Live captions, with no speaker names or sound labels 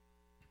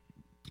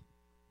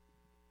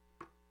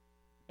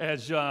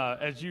As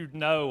you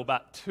know,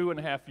 about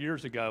 2.5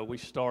 years ago, we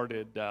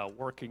started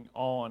working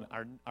on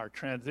our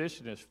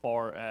transition as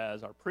far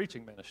as our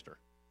preaching minister.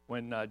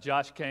 When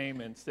Josh came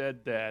and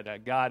said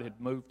that God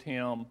had moved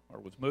him or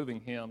was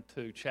moving him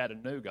to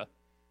Chattanooga,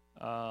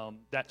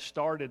 that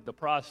started the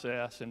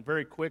process, and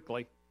very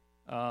quickly,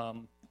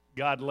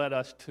 God led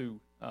us to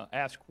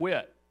ask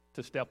Whit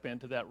to step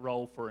into that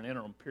role for an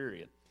interim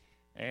period.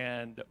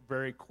 And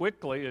very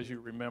quickly, as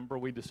you remember,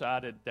 we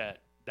decided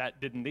that that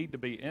didn't need to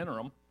be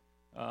interim.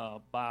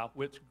 By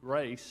Whit's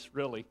grace,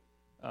 really,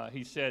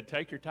 he said,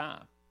 take your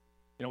time.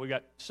 You know, we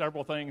got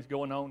several things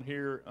going on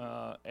here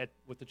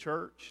with the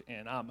church,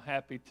 and I'm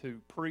happy to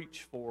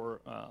preach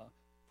for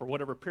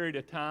whatever period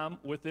of time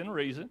within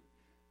reason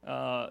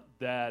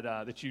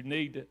that you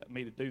need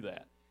me to do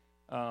that.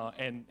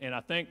 And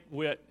I think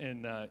Whit,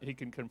 and he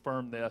can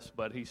confirm this,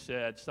 but he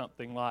said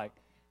something like,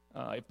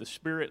 if the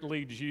Spirit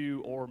leads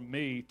you or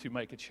me to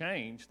make a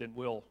change, then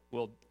we'll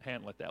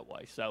handle it that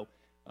way. So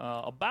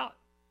about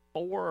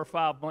 4 or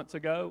 5 months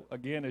ago,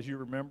 again, as you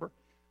remember,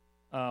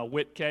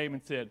 Whit came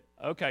and said,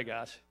 okay,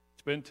 guys,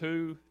 it's been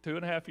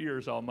 2.5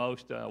 years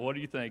almost. What are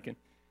you thinking?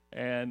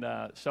 And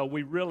so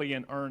we really,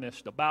 in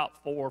earnest,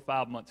 about 4 or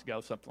 5 months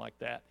ago, something like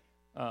that,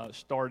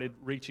 started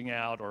reaching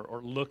out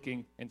or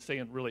looking and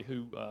seeing really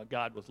who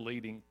God was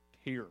leading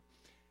here.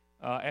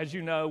 As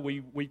you know,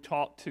 we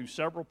talked to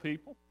several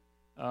people.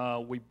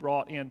 We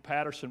brought in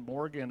Patterson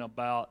Morgan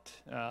about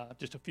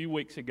just a few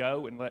weeks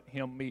ago and let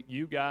him meet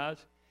you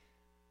guys.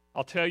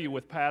 I'll tell you,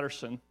 with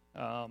Patterson,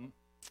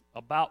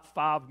 about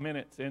 5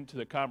 minutes into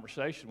the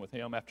conversation with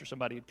him, after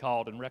somebody had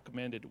called and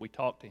recommended we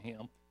talk to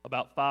him,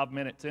 about 5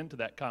 minutes into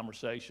that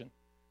conversation,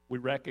 we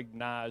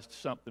recognized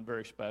something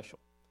very special.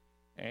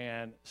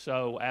 And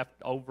so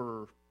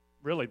over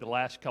really the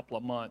last couple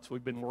of months,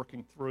 we've been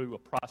working through a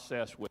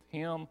process with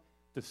him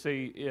to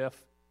see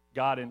if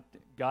God in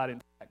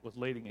fact was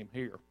leading him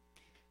here.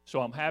 So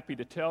I'm happy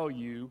to tell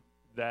you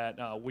that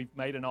we've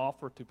made an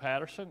offer to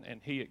Patterson, and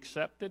he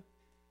accepted.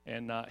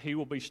 And he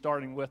will be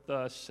starting with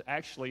us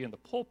actually in the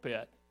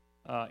pulpit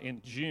in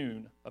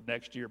June of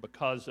next year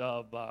because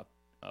of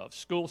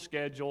school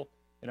schedule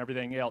and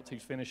everything else.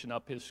 He's finishing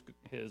up his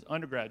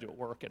undergraduate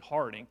work at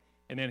Harding,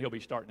 and then he'll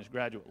be starting his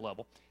graduate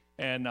level.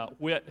 And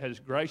Whit has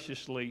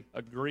graciously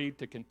agreed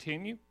to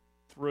continue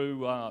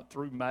through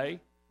May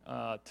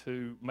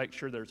to make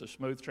sure there's a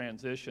smooth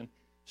transition.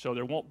 So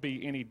there won't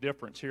be any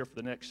difference here for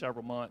the next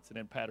several months, and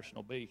then Patterson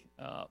will be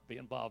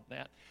involved in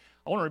that.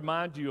 I want to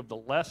remind you of the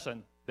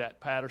lesson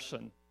that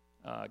Patterson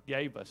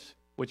gave us,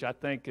 which I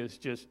think is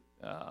just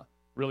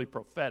really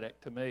prophetic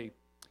to me.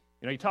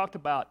 You know, he talked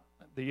about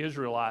the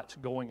Israelites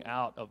going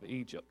out of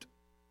Egypt.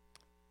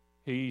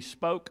 He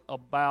spoke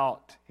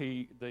about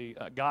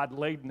God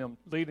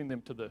leading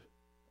them to the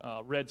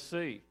Red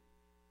Sea,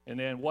 and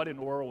then what in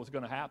the world was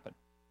going to happen.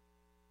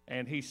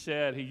 And he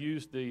said, he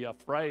used the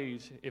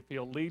phrase, if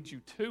he'll lead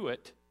you to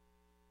it,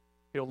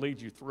 he'll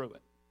lead you through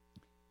it.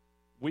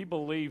 We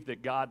believe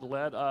that God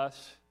led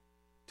us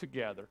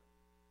together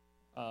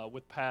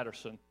with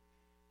Patterson,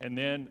 and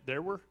then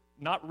there were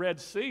not Red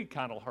Sea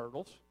kind of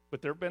hurdles,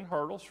 but there have been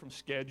hurdles from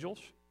schedules,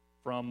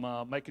 from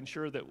making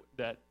sure that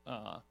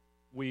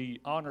we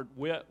honored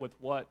Whit with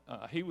what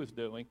he was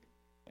doing,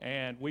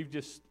 and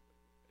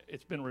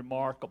it's been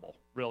remarkable,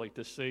 really,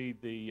 to see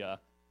the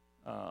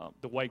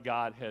way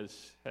God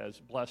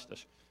has blessed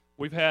us.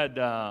 We've had,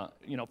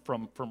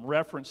 from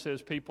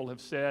references people have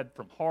said,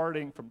 from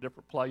Harding, from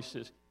different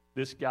places,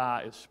 this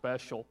guy is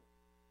special.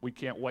 We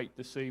can't wait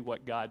to see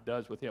what God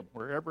does with him.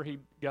 Wherever he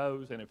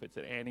goes, and if it's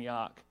at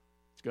Antioch,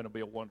 it's going to be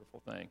a wonderful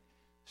thing.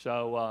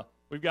 So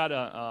we've got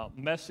a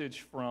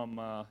message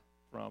from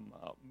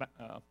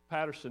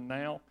Patterson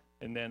now,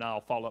 and then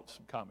I'll follow up with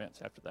some comments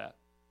after that.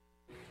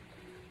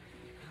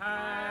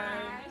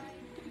 Hi,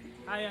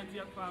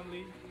 Antioch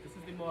family. This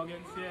is the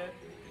Morgans here.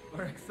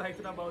 We're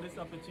excited about this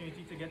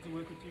opportunity to get to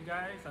work with you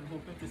guys and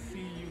hoping to see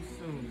you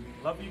soon.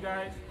 Love you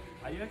guys.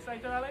 Are you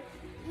excited, Alex?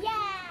 Yeah!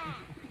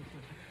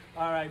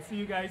 All right, see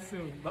you guys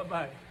soon.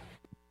 Bye-bye.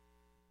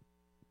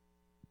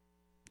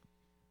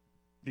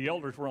 The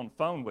elders were on the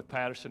phone with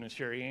Patterson and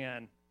Sherry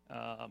Ann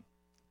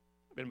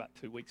been about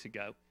 2 weeks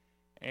ago,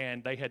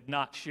 and they had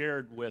not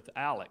shared with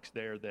Alex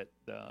there that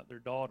their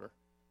daughter,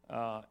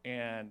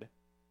 and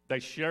they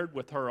shared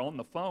with her on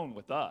the phone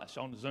with us,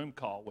 on the Zoom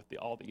call with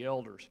all the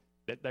elders,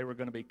 that they were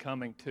going to be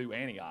coming to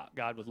Antioch.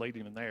 God was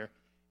leading them there.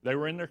 They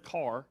were in their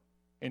car,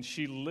 and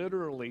she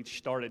literally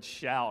started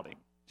shouting,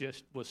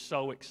 just was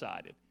so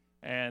excited.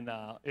 And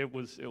it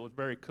was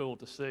very cool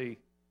to see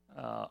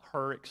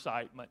her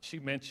excitement. She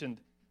mentioned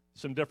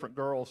some different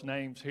girls'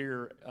 names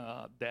here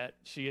that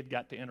she had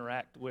got to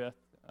interact with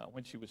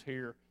when she was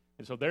here.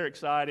 And so they're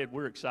excited.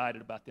 We're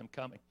excited about them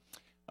coming.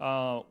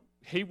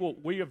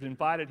 We have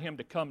invited him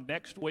to come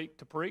next week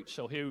to preach,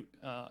 so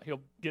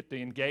he'll get to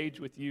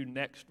engage with you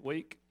next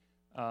week.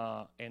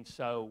 And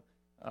so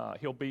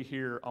he'll be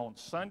here on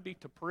Sunday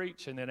to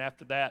preach, and then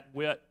after that,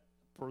 Whit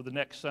for the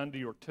next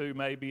Sunday or two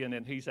maybe, and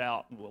then he's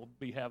out, and we'll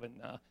be having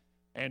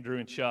Andrew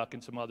and Chuck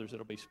and some others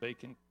that'll be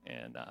speaking.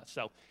 And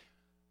so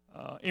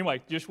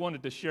Anyway, just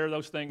wanted to share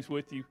those things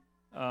with you.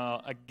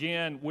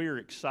 Again, we're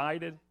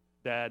excited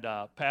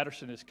that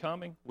Patterson is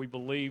coming. We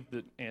believe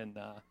that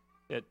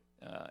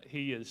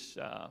he is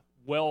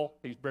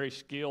he's very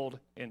skilled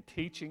in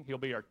teaching. He'll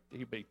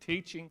be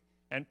teaching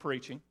and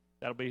preaching.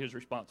 That'll be his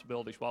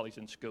responsibilities while he's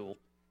in school.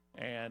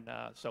 And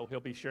so he'll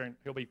be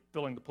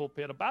filling the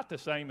pulpit about the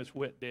same as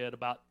Whit did,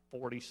 about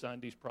 40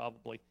 Sundays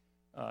probably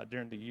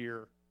during the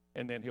year.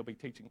 And then he'll be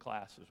teaching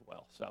class as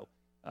well. So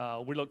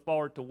we look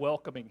forward to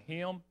welcoming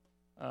him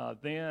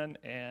then,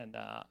 and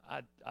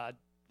I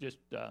just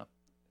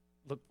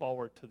look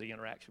forward to the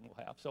interaction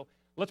we'll have. So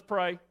let's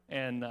pray,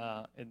 and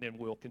then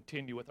we'll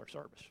continue with our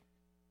service.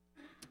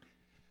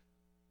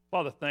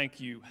 Father, thank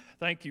you.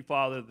 Thank you,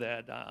 Father,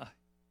 that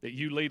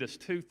you lead us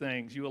to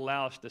things. You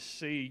allow us to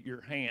see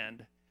your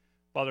hand.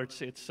 Father,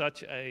 it's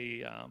such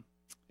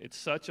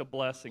a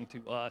blessing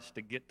to us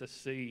to get to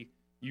see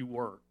you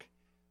work.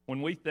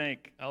 When we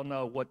think, oh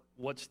no,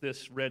 what's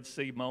this Red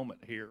Sea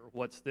moment here?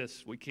 What's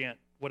this,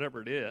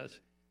 whatever it is,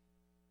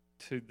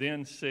 to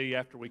then see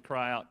after we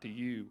cry out to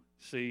you,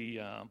 see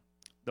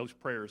those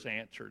prayers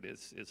answered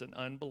is an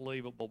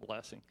unbelievable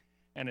blessing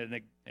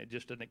and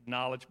just an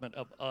acknowledgement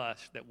of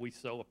us that we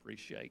so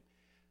appreciate.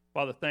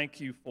 Father, thank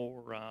you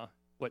for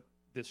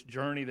this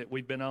journey that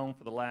we've been on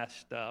for the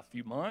last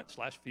few months,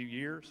 last few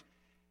years.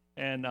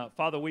 And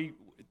Father, we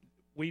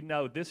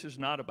know this is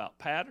not about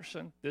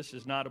Patterson. This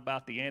is not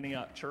about the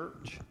Antioch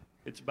Church.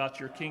 It's about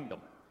your kingdom.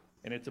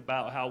 And it's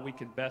about how we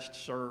can best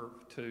serve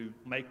to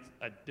make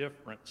a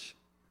difference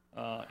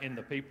in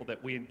the people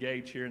that we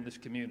engage here in this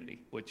community,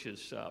 which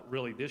is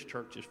really this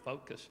church's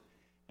focus.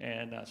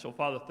 And so,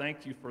 Father,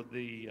 thank you for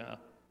the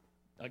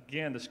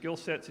skill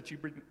sets that you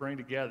bring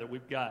together.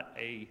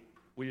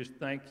 We just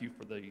thank you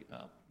for the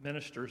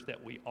ministers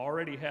that we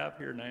already have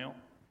here now,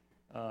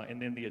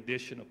 and then the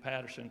addition of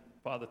Patterson.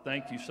 Father,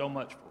 thank you so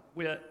much for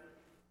Whit,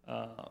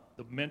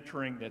 the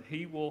mentoring that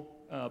he will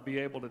be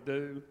able to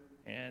do,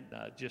 and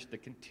just the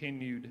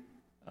continued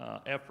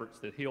efforts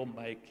that he'll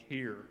make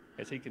here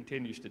as he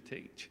continues to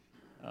teach.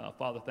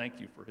 Father, thank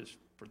you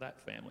for that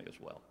family as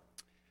well.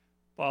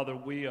 Father,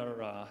 we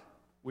are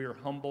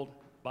humbled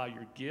by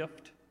your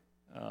gift.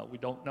 We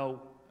don't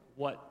know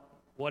what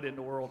in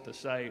the world to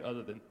say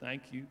other than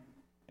thank you,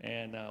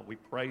 and we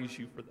praise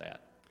you for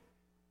that.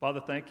 Father,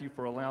 thank you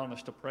for allowing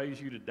us to praise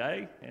you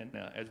today, and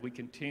as we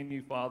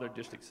continue, Father,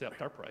 just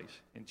accept our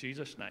praise. In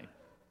Jesus' name,